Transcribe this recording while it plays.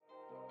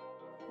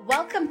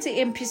Welcome to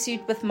In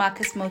Pursuit with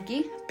Marcus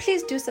Moki.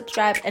 Please do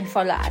subscribe and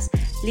follow us.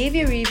 Leave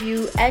your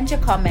review and your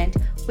comment.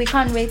 We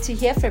can't wait to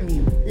hear from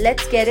you.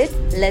 Let's get it.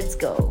 Let's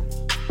go.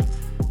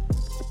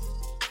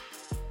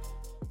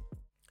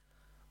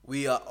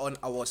 We are on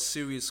our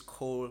series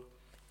called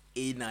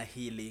Inner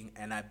Healing,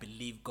 and I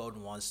believe God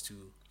wants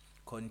to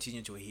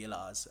continue to heal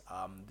us.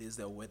 This is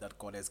the way that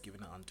God has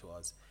given unto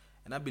us.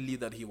 And I believe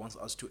that He wants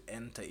us to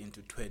enter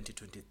into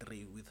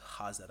 2023 with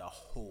hearts that are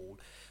whole,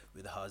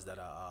 with hearts that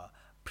are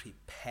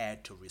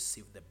prepared to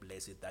receive the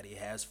blessing that He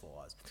has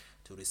for us,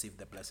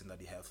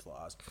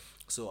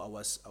 So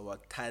our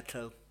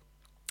title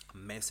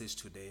message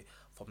today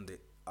from the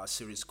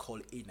series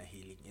called Inner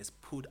Healing is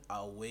Put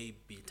Away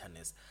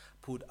Bitterness.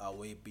 Put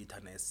away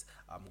bitterness.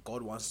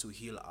 God wants to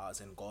heal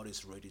us, and God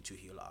is ready to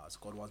heal us.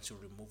 God wants to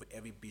remove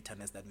every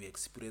bitterness that we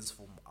experience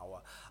from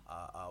our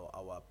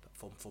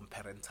from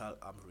parental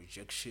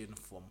rejection,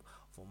 from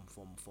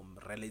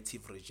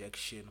relative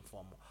rejection,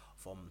 from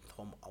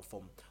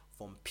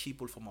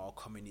people from our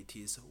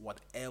communities.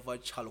 Whatever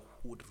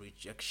childhood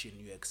rejection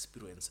you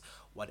experience,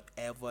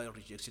 whatever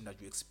rejection that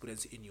you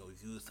experience in your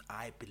youth,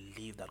 I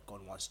believe that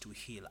God wants to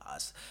heal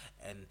us,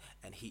 and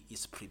He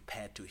is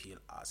prepared to heal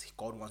us.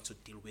 God wants to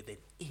deal with an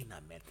inner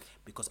man,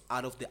 because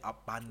out of the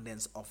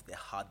abundance of the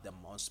heart the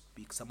mouth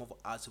speaks. Some of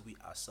us, we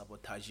are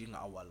sabotaging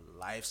our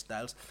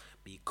lifestyles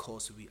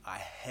because we are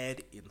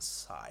hurt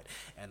inside,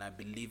 and I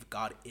believe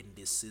God in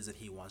this season,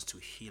 He wants to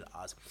heal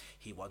us.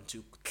 He wants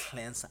to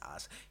cleanse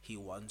us. He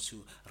wants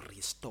to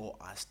restore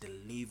us,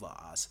 deliver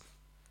us,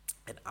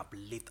 and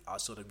uplift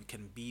us, so that we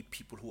can be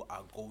people who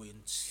are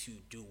going to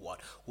do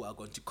what? Who are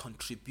going to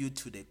contribute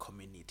to the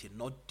community,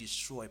 not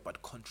destroy,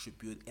 but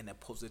contribute in a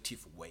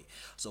positive way.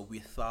 So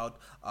without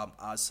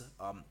us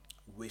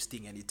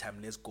wasting any time,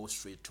 let's go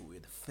straight to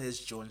it.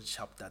 First John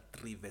chapter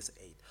 3 verse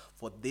 8.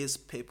 For this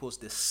purpose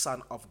the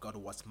Son of God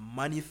was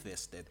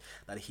manifested,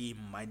 that He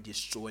might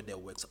destroy the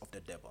works of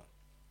the devil.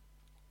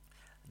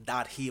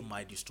 That He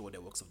might destroy the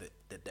works of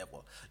the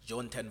devil.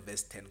 John 10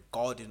 verse 10.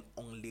 God didn't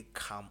only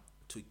come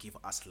to give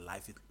us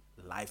life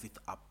with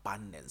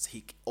abundance.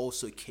 He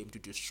also came to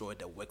destroy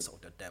the works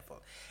of the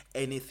devil.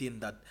 Anything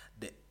that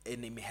the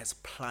enemy has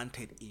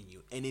planted in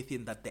you,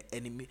 anything that the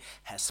enemy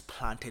has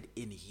planted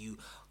in you,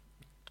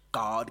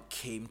 God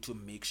came to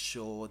make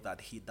sure that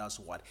He does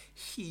what?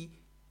 He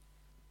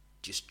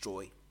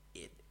destroy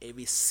it.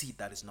 Every seed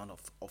that is none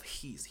of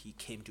His, He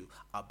came to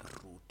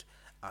uproot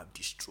and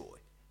destroy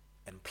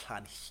and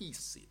plant His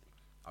seed.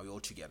 Are we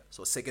all together?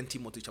 So 2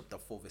 Timothy chapter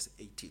 4 verse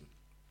 18.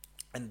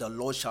 And the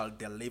Lord shall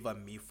deliver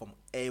me from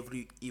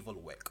every evil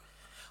work,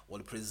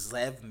 will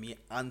preserve me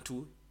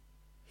unto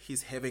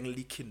His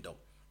heavenly kingdom,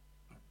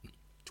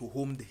 to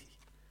whom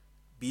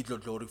be the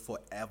glory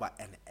forever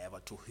and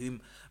ever. To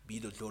Him be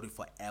the glory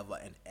forever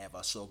and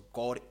ever. So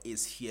God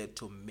is here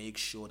to make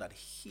sure that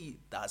He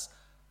does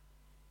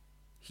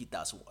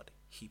what?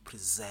 He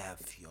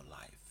preserves your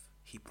life.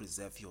 He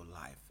preserves your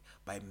life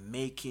by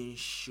making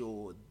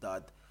sure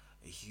that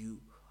you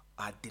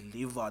are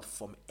delivered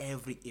from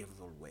every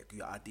evil work.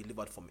 You are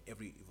delivered from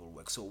every evil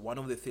work. So one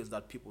of the things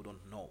that people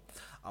don't know,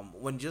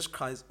 when Jesus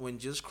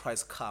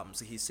Christ comes,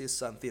 He says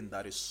something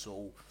that is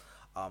so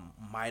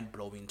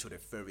mind-blowing to the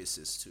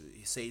Pharisees too.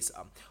 He says,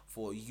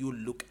 for you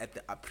look at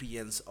the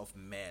appearance of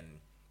men,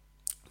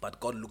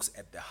 but God looks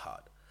at the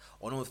heart.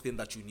 One of the things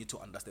that you need to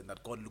understand,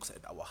 that God looks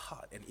at our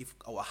heart, and if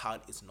our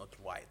heart is not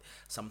right,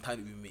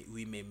 sometimes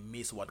we may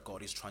miss what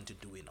God is trying to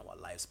do in our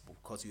lives,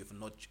 because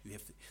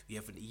we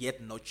have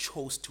yet not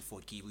chose to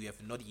forgive. We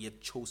have not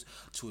yet chose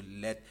to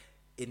let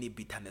any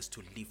bitterness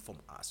to leave from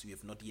us. We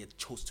have not yet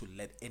chose to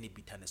let any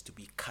bitterness to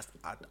be cast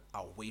out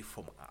away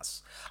from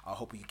us. I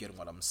hope you get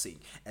what I'm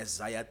saying.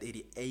 Isaiah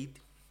 38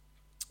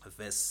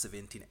 verse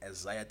 17.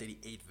 Isaiah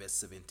 38 verse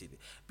 17.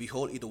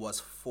 Behold, it was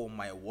for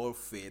my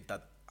warfare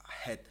that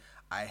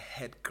I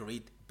had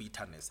great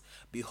bitterness.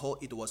 Behold,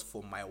 it was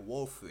for my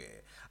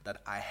warfare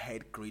that I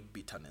had great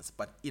bitterness.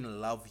 But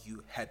in love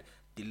you had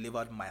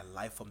delivered my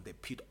life from the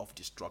pit of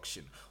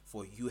destruction.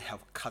 For you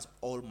have cast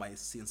all my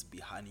sins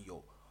behind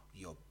your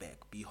back.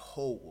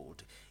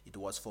 Behold, it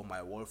was for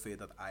my warfare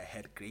that I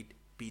had great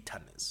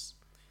bitterness.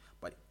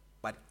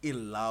 But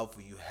in love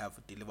you have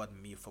delivered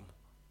me from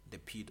the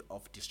pit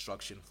of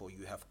destruction. For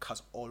you have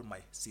cast all my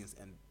sins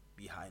and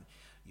behind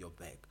your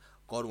back.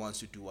 God wants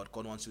to do what?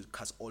 God wants to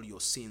cast all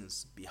your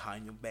sins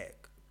behind your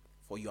back,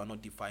 for you are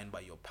not defined by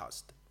your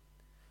past.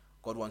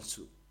 God wants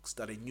to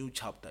start a new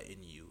chapter in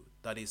you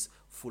that is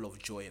full of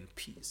joy and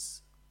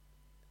peace.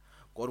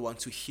 God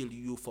wants to heal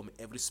you from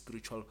every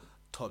spiritual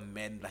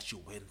torment that you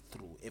went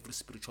through. Every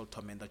spiritual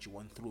torment that you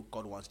went through,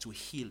 God wants to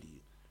heal you.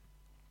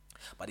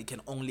 But it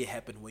can only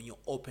happen when you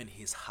open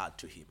His heart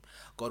to Him.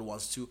 God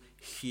wants to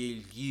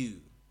heal you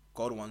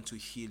God wants to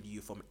heal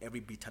you from every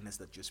bitterness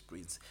that you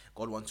experience.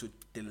 God wants to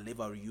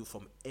deliver you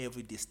from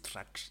every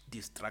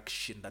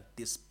distraction that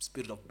this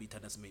spirit of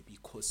bitterness may be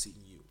causing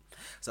you.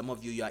 Some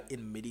of you are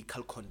in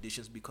medical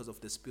conditions because of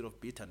the spirit of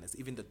bitterness.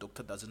 Even the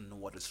doctor doesn't know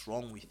what is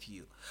wrong with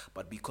you,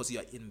 but because you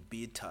are in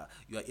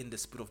the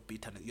spirit of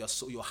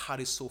bitterness. Your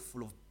heart is so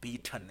full of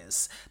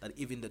bitterness that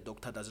even the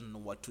doctor doesn't know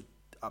what to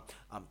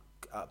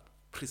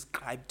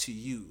prescribe to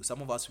you.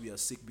 Some of us, we are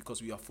sick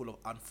because we are full of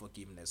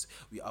unforgiveness,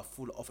 we are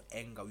full of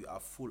anger, we are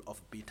full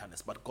of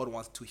bitterness. But God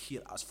wants to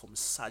heal us from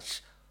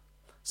such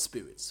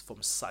spirits,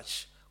 from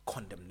such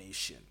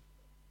condemnation.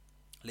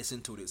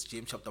 Listen to this,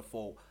 James chapter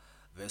 4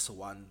 verse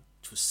 1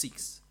 to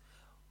 6.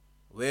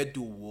 Where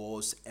do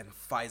wars and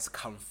fights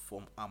come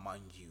from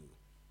among you?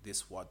 This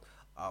is what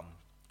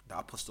the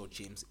apostle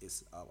James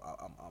is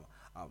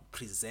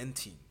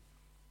presenting.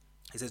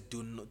 He says,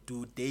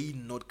 do they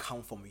not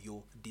come from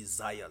your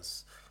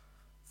desires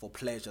for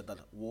pleasure that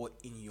war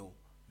in your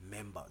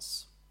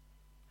members?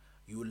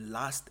 You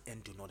lust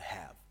and do not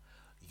have.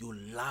 You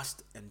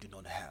lust and do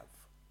not have.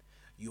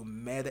 You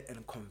murder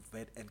and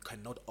covet and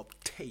cannot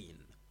obtain.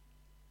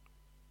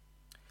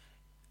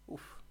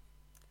 Oof.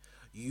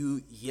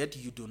 Yet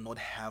you do not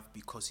have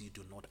because you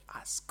do not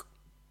ask.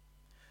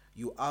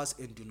 You ask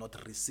and do not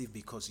receive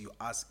because you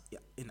ask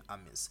in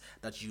armies,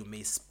 that you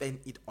may spend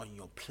it on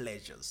your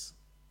pleasures.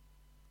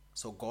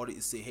 So God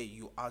is saying, hey,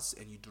 you ask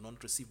and you do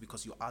not receive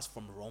because you ask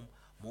from wrong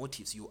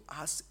motives. You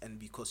ask and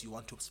because you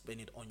want to spend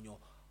it on your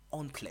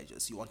own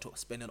pleasures. You want to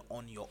spend it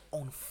on your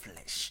own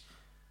flesh.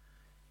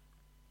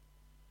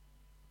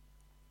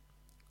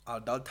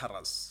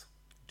 Adulterers,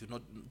 do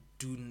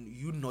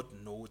you not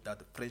know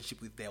that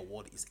friendship with their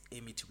world is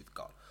enmity with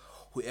God?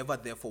 Whoever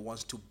therefore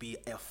wants to be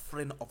a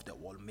friend of the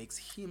world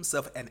makes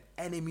himself an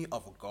enemy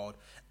of God.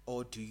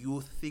 Or do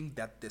you think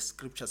that the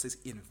scripture says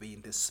in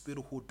vain, the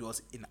spirit who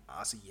dwells in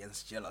us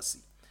yearns jealousy?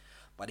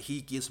 But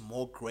he gives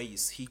more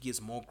grace. He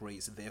gives more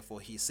grace.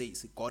 Therefore he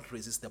says, God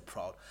resists the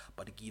proud,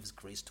 but gives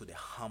grace to the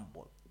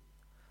humble.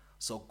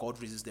 So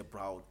God resists the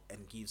proud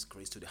and gives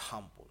grace to the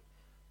humble.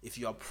 If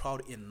you are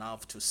proud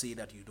enough to say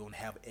that you don't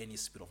have any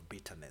spirit of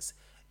bitterness,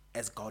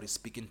 as God is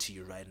speaking to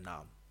you right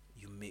now,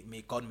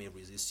 God may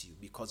resist you,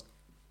 because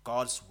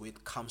God's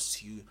word comes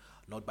to you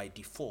not by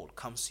default,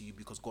 comes to you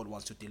because God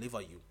wants to deliver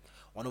you.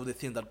 One of the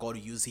things that God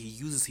uses, he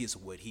uses his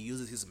word, he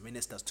uses his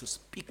ministers to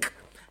speak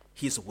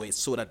his word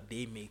so that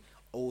they may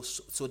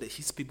also, so that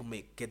his people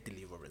may get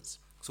deliverance.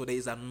 So there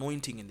is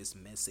anointing in this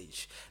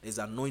message, there is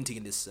anointing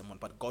in this sermon,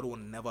 but God will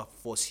never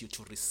force you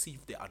to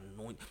receive the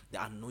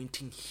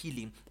anointing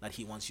healing that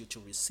he wants you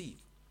to receive.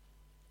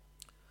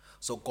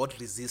 So God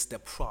resists the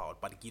proud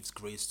but gives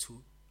grace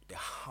to the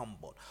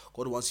humble.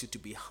 God wants you to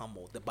be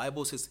humble. The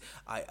Bible says,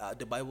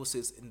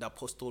 in the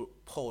Apostle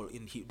Paul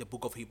in the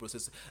book of Hebrews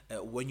says,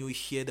 when you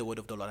hear the word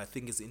of the Lord, I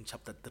think it's in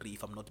chapter 3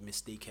 if I'm not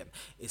mistaken.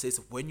 It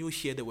says, when you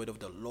hear the word of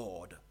the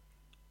Lord,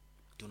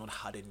 do not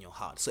harden your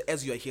heart. So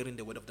as you are hearing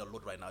the word of the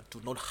Lord right now,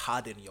 do not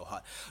harden your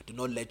heart. Do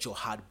not let your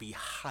heart be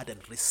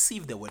hardened.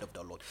 Receive the word of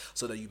the Lord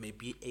so that you may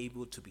be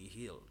able to be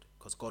healed,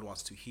 because God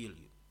wants to heal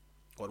you.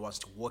 God wants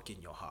to work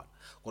in your heart.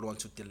 God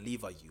wants to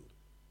deliver you.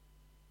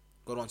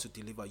 God wants to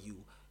deliver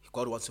you.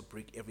 God wants to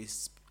break every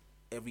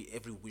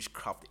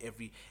witchcraft,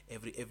 every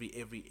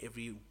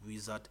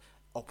wizard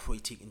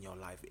operating in your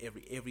life,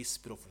 every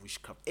spirit of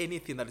witchcraft,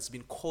 anything that has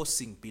been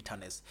causing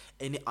bitterness,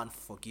 any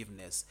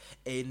unforgiveness,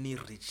 any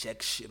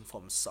rejection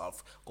from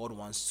self. God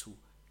wants to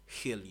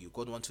heal you.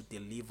 God wants to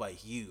deliver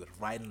you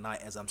right now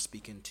as I'm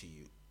speaking to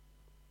you.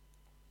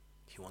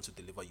 He wants to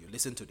deliver you.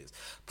 Listen to this.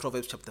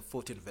 Proverbs chapter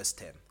 14 verse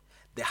 10.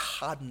 The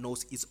heart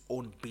knows its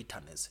own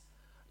bitterness.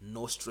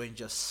 No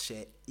stranger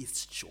share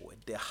its joy.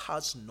 The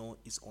heart knows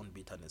its own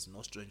bitterness.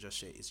 No stranger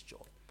share its joy.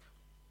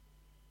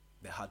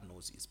 The heart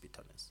knows its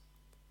bitterness.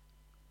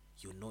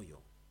 You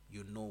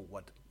know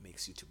what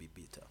makes you to be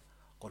bitter.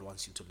 God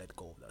wants you to let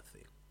go of that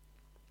thing.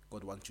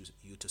 God wants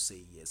you to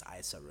say, yes,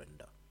 I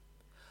surrender.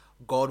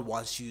 God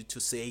wants you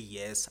to say,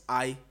 yes,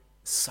 I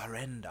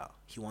surrender.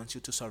 He wants you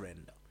to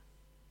surrender.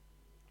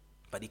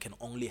 But it can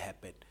only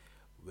happen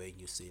when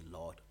you say,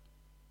 Lord,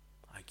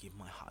 I give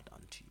my heart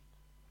unto you.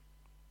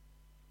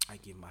 I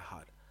give my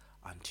heart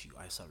unto you.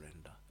 I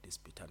surrender this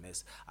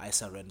bitterness. I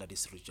surrender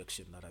this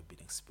rejection that I've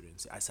been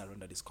experiencing. I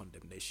surrender this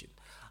condemnation.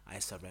 I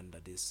surrender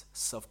this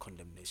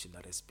self-condemnation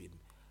that has been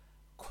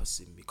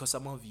causing me. Because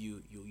some of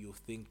you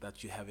think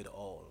that you have it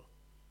all,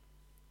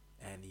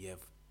 and you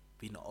have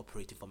been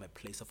operating from a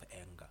place of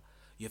anger.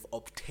 You have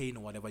obtained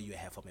whatever you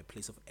have from a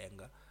place of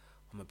anger,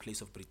 from a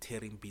place of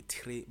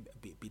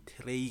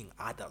betraying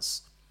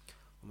others,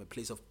 from a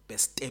place of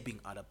backstabbing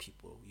other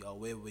people. You are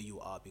where you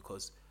are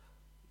because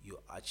you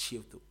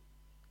achieved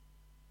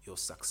your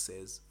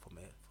success from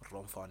a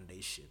wrong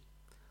foundation.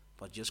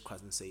 But Jesus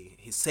Christ is saying,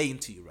 he's saying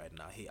to you right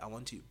now, hey, I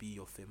want to be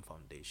your firm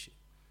foundation.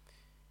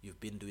 You've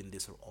been doing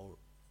this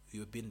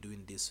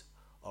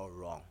all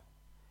wrong.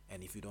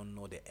 And if you don't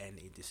know the end,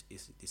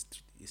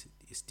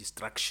 it's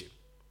distraction.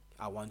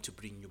 I want to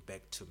bring you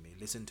back to me.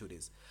 Listen to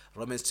this.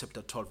 Romans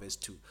chapter 12 verse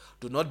 2.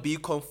 Do not be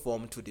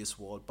conformed to this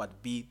world,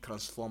 but be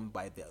transformed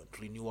by the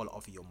renewal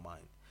of your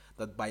mind,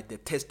 that by the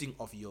testing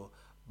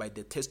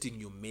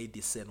you may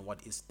discern what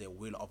is the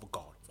will of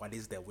God. What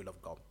is the will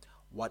of God?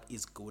 What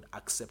is good,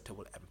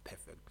 acceptable, and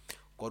perfect?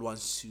 God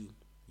wants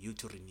you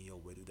to renew your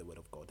word with the word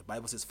of God. The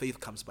Bible says faith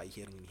comes by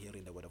hearing, and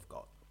hearing the word of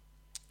God.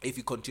 If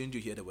you continue to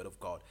hear the word of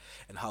God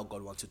and how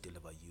God wants to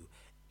deliver you,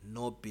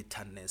 no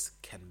bitterness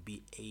can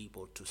be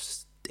able to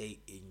stay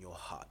in your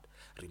heart.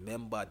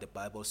 Remember, the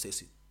Bible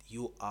says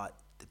you are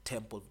the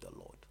temple of the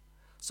Lord.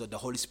 So the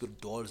Holy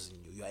Spirit dwells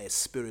in you. You are a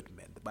spirit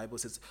man. The Bible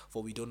says,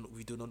 for we do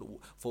not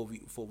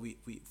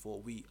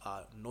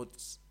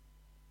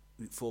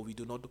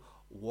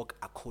walk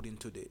according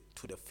to the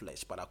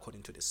flesh, but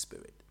according to the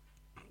Spirit.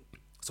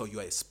 So you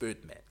are a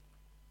spirit man.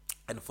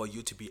 And for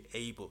you to be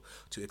able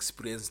to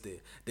experience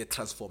the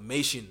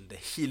transformation, the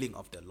healing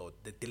of the Lord,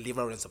 the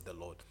deliverance of the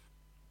Lord,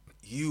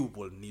 you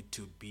will need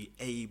to be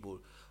able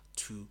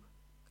to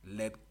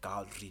let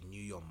God renew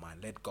your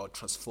mind. Let God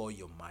transform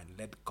your mind.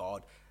 Let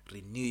God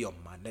renew your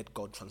mind. Let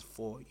God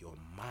transform your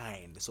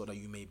mind so that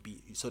you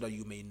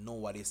may know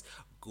what is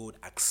good,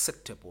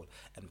 acceptable,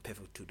 and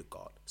perfect to the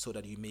God. So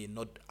that you may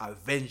not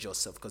avenge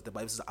yourself, because the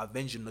Bible says,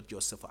 avenge you not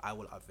yourself, for I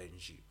will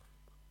avenge you.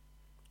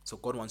 So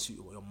God wants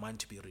your mind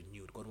to be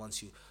renewed. God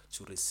wants you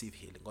to receive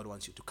healing. God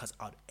wants you to cast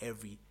out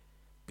every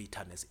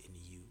bitterness in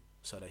you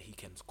so that He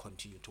can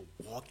continue to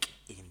walk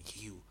in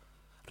you.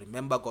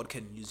 Remember, God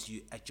can use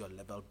you at your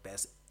level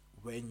best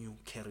when you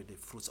carry the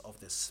fruits of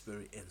the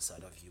Spirit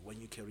inside of you. When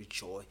you carry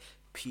joy,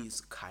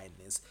 peace,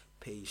 kindness,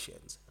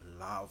 patience,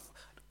 love,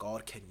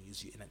 God can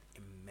use you in an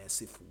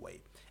immersive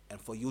way.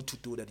 And for you to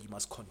do that, you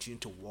must continue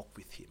to walk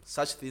with Him.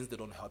 Such things, they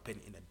don't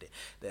happen in a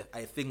day.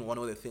 I think one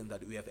of the things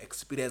that we have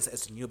experienced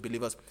as new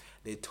believers,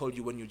 they told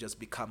you when you just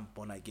become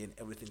born again,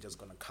 everything's just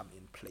going to come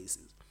in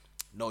places.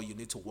 No, you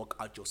need to walk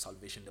out your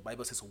salvation. The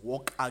Bible says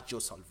walk out your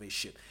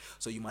salvation.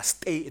 So you must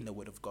stay in the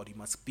word of God. You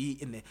must be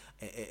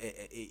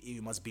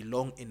you must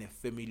belong in a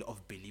family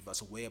of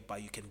believers whereby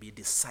you can be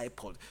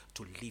discipled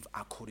to live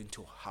according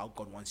to how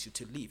God wants you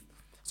to live.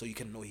 So you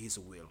can know His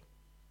will.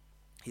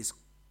 His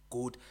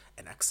good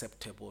and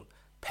acceptable,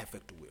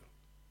 perfect will.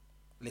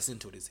 Listen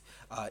to this.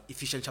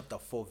 Ephesians chapter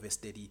 4 verse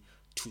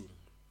 32.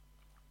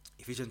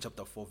 Ephesians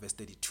chapter 4 verse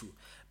 32.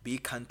 Be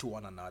kind to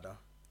one another,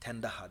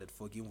 tender-hearted,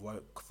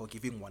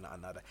 forgiving one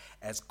another,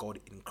 as God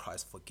in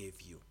Christ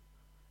forgave you.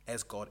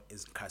 As God in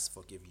Christ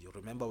forgave you.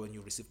 Remember, when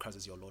you receive Christ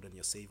as your Lord and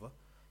your Savior,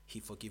 He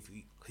forgive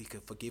you. He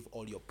can forgive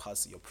all your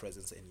past, your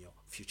present, and your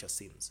future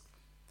sins.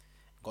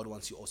 God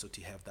wants you also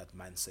to have that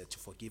mindset to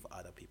forgive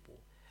other people.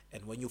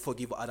 And when you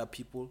forgive other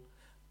people,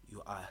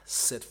 you are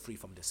set free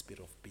from the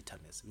spirit of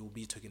bitterness. We will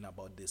be talking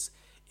about this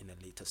in a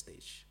later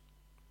stage.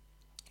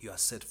 You are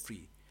set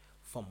free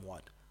from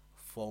what?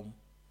 From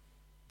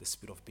the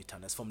spirit of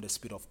bitterness, from the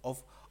spirit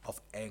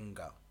of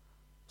anger.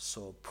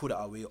 So put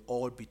away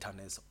all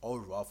bitterness, all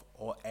wrath,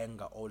 all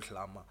anger, all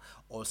clamor,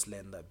 all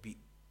slander. Be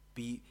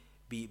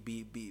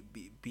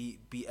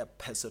a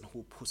person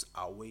who puts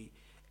away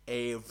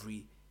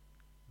every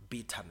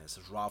bitterness,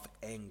 wrath,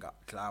 anger,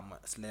 clamor,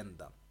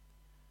 slander,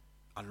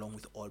 along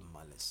with all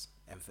malice.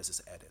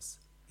 Emphasis others.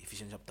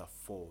 Ephesians chapter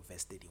 4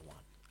 verse 31.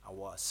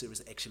 Our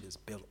series actually is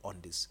built on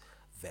this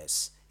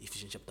verse.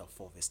 Ephesians chapter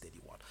 4 verse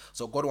 31.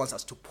 So God wants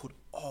us to put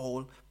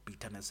all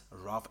bitterness,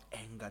 wrath,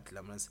 anger,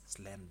 clamor,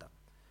 slander,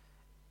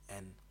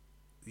 and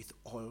with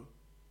all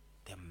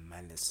the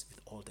malice,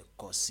 with all the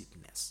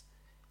gossipness,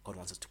 God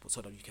wants us to put,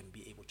 so that you can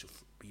be able to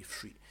be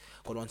free.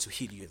 God wants to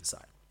heal you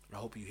inside. I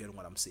hope you're hearing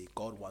what I'm saying.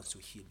 God wants to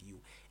heal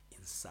you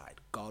inside.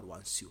 God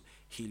wants to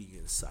heal you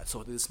inside.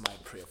 So this is my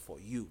prayer for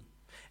you,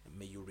 and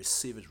may you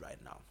receive it right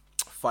now.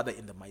 Father,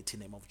 in the mighty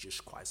name of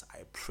Jesus Christ, I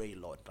pray,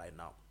 Lord, right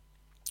now,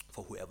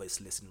 for whoever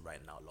is listening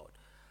right now, Lord.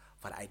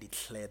 Father, I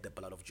declare the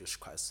blood of Jesus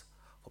Christ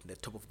from the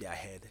top of their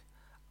head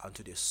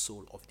unto the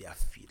sole of their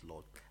feet,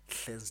 Lord.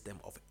 Cleanse them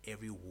of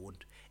every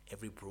wound,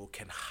 every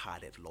broken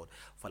hearted, Lord.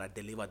 Father,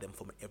 deliver them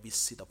from every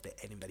seed of the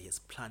enemy that He has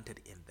planted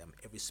in them,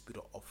 every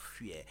spirit of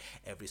fear,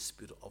 every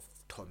spirit of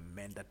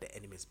torment that the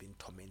enemy has been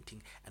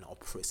tormenting and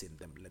oppressing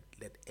them.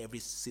 Let every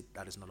seed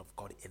that is not of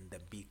God in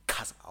them be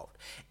cast out.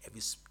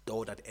 Every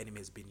door that the enemy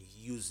has been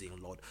using,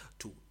 Lord,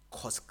 to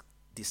cause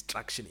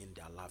distraction in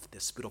their life, the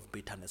spirit of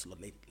bitterness,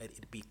 Lord, let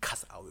it be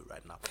cast away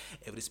right now.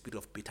 Every spirit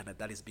of bitterness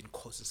that has been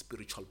causing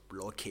spiritual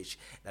blockage,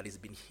 that has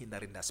been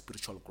hindering their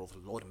spiritual growth,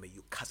 Lord, may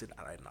you cast it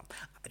out right now.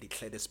 I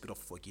declare the spirit of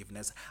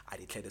forgiveness. I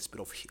declare the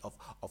spirit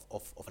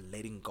of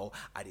letting go.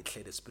 I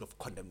declare the spirit of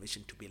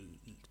condemnation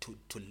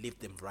to leave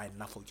them right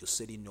now. For you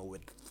said in your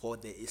word, for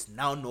there is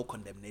now no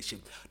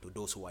condemnation to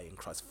those who are in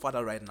Christ.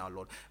 Father, right now,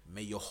 Lord,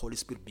 may your Holy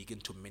Spirit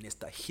begin to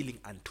minister healing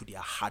unto their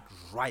heart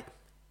right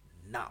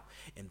now,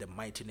 in the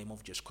mighty name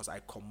of Jesus, because I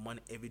command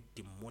every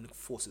demonic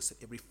forces,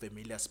 every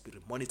familiar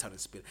spirit, monitoring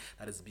spirit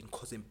that has been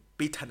causing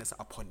bitterness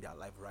upon their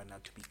life right now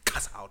to be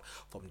cast out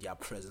from their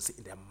presence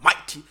in the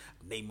mighty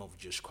name of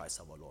Jesus Christ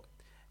our Lord.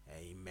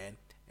 Amen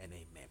and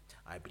amen.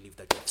 I believe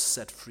that you have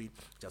set free.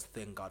 Just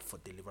thank God for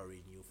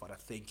delivering you. Father,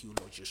 thank you,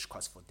 Lord Jesus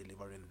Christ, for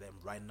delivering them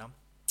right now.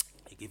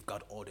 I give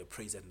God all the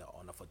praise and the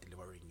honor for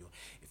delivering you.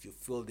 If you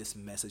feel this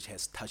message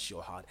has touched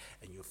your heart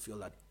and you feel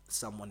that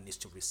someone needs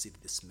to receive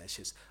this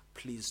message,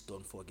 please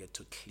don't forget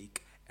to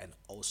click and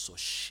also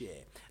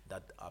share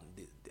that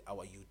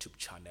our YouTube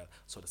channel,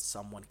 so that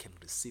someone can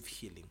receive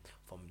healing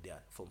from their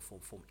from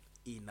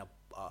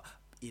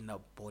inner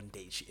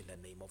bondage in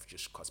the name of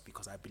Jesus Christ,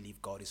 because I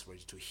believe God is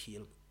ready to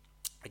heal.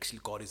 Actually,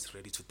 God is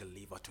ready to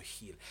deliver, to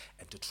heal,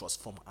 and to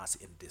transform us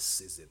in this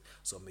season.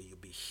 So may you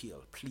be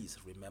healed. Please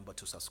remember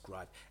to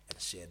subscribe and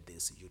share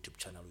this YouTube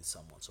channel with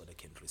someone so they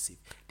can receive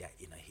their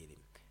inner healing.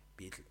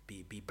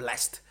 Be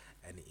blessed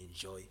and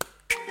enjoy.